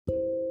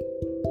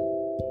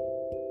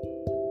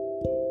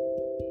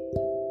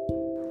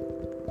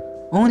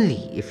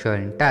Only if you're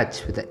in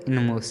touch with the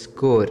innermost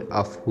core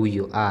of who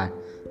you are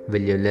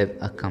will you live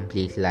a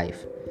complete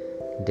life.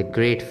 The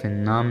great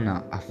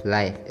phenomena of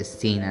life is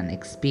seen and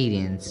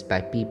experienced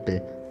by people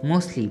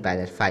mostly by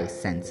their five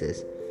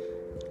senses: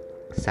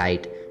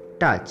 sight,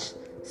 touch,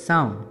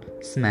 sound,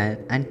 smell,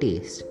 and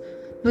taste,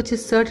 which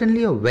is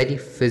certainly a very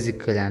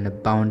physical and a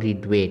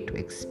boundaried way to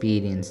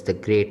experience the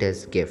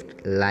greatest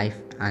gift,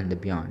 life, and the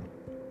beyond.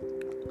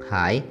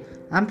 Hi,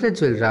 I'm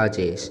Prajwal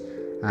Rajesh,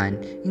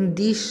 and in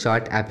these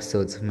short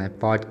episodes of my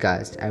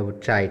podcast, I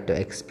would try to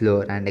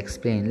explore and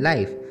explain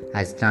life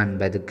as done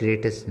by the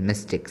greatest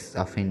mystics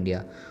of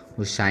India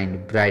who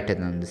shined brighter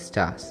than the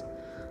stars.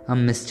 A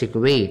mystic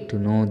way to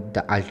know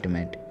the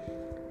ultimate.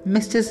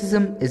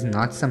 Mysticism is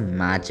not some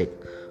magic.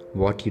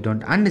 What you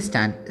don't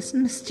understand is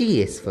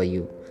mysterious for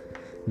you.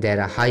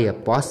 There are higher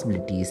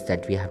possibilities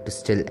that we have to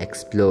still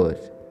explore.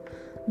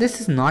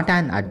 This is not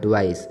an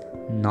advice,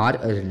 nor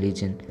a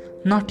religion,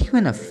 not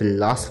even a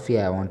philosophy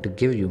I want to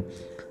give you,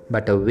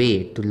 but a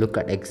way to look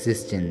at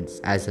existence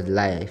as a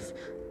life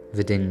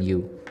within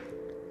you.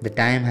 The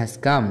time has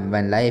come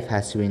when life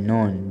has to be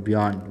known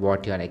beyond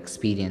what you are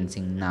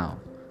experiencing now.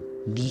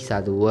 These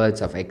are the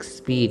words of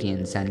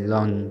experience and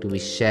longing to be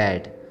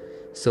shared.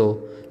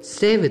 So,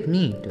 stay with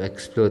me to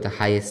explore the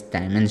highest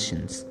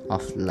dimensions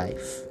of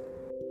life.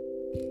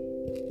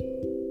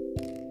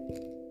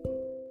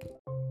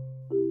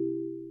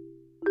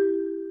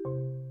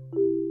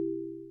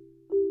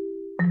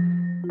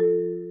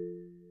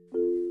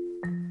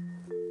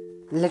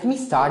 Let me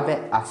start by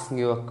asking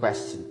you a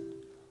question.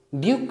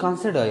 Do you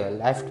consider your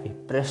life to be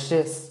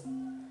precious?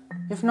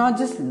 If not,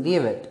 just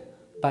leave it.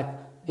 But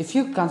if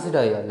you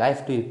consider your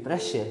life to be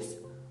precious,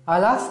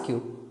 I'll ask you,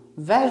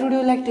 where would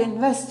you like to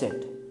invest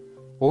it?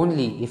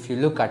 Only if you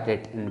look at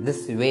it in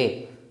this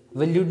way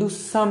will you do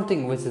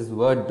something which is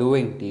worth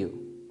doing to you.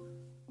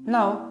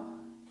 Now,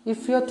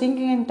 if you're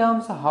thinking in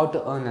terms of how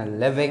to earn a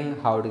living,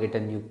 how to get a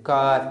new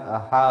car,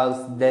 a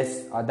house,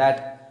 this or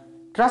that,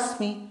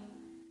 trust me,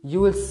 you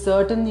will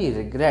certainly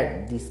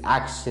regret these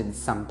actions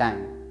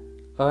sometime.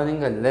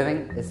 Earning a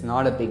living is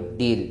not a big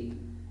deal.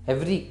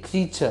 Every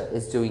creature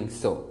is doing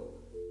so.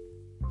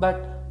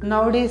 But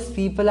nowadays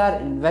people are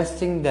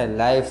investing their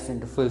lives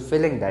into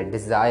fulfilling their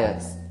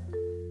desires.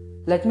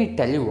 Let me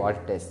tell you what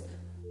it is.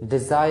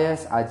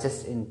 Desires are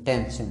just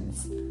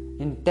intentions.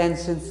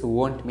 Intentions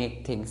won't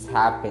make things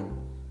happen.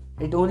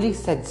 It only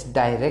sets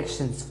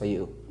directions for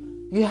you.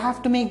 You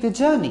have to make the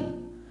journey.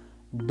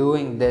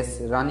 Doing this,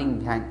 running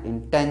behind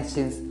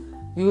intentions,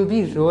 you will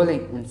be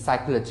rolling in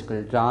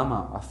psychological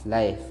drama of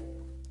life.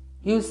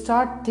 You will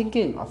start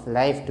thinking of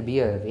life to be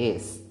a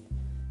race.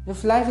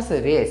 If life is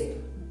a race,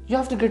 you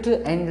have to get to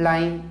the end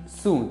line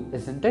soon,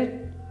 isn't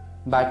it?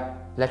 But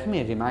let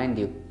me remind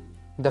you,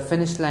 the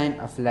finish line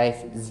of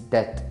life is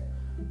death.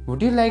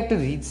 Would you like to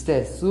reach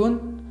there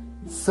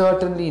soon?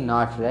 Certainly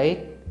not,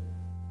 right?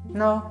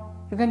 Now,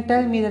 you can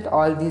tell me that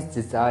all these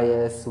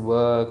desires,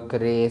 work,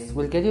 race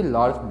will get you a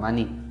lot of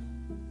money,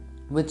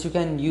 which you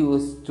can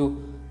use to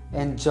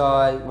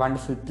enjoy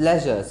wonderful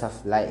pleasures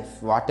of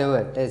life, whatever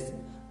it is.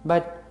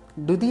 But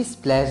do these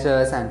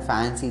pleasures and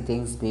fancy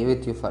things be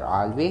with you for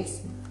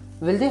always?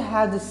 Will they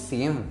have the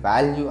same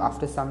value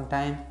after some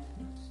time?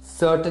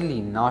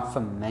 Certainly not for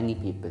many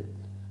people.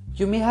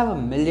 You may have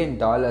 $1 million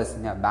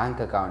in your bank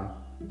account,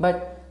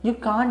 but you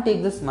can't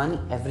take this money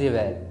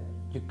everywhere.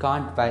 You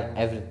can't buy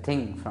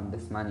everything from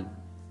this money.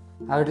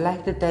 I would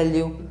like to tell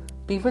you,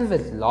 people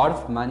with a lot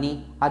of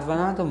money are one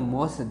of the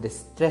most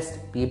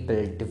distressed people,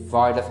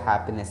 devoid of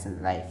happiness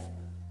in life.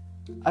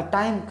 A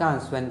time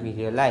comes when we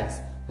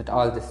realize that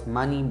all this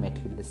money,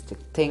 materialistic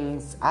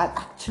things are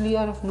actually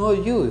of no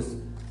use.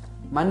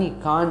 Money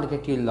can't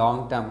get you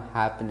long-term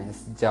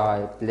happiness,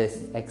 joy,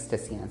 bliss,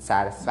 ecstasy and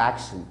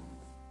satisfaction.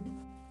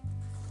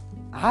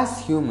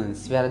 As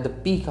humans, we are at the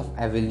peak of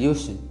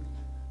evolution.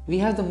 We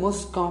have the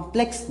most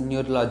complex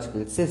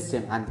neurological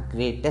system and the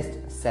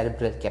greatest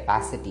cerebral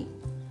capacity.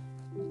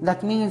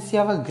 That means you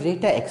have a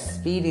greater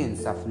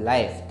experience of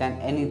life than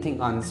anything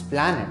on this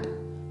planet.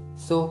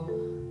 So,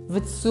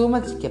 with so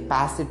much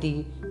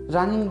capacity,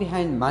 running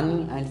behind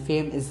money and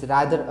fame is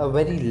rather a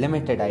very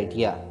limited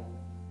idea.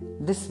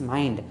 This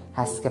mind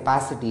has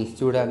capacities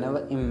you would have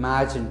never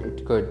imagined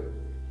it could.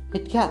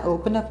 It can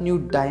open up new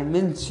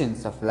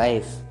dimensions of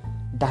life,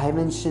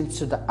 dimensions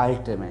to the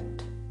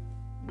ultimate.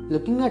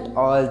 Looking at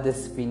all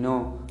this, we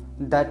know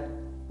that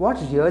what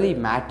really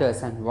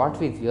matters and what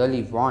we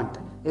really want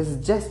is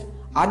just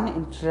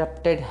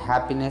uninterrupted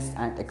happiness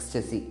and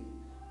ecstasy.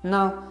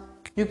 Now,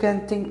 you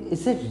can think,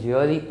 is it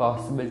really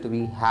possible to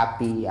be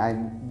happy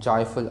and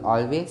joyful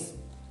always?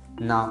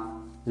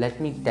 Now,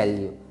 let me tell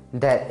you,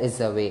 there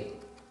is a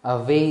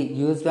way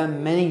used by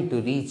many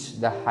to reach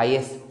the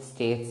highest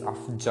states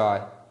of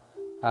joy,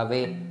 a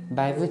way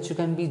by which you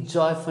can be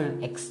joyful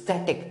and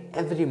ecstatic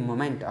every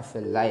moment of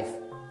your life.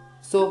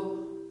 So,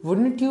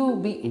 wouldn't you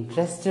be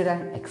interested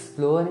in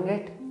exploring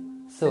it?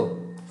 So,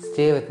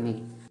 stay with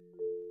me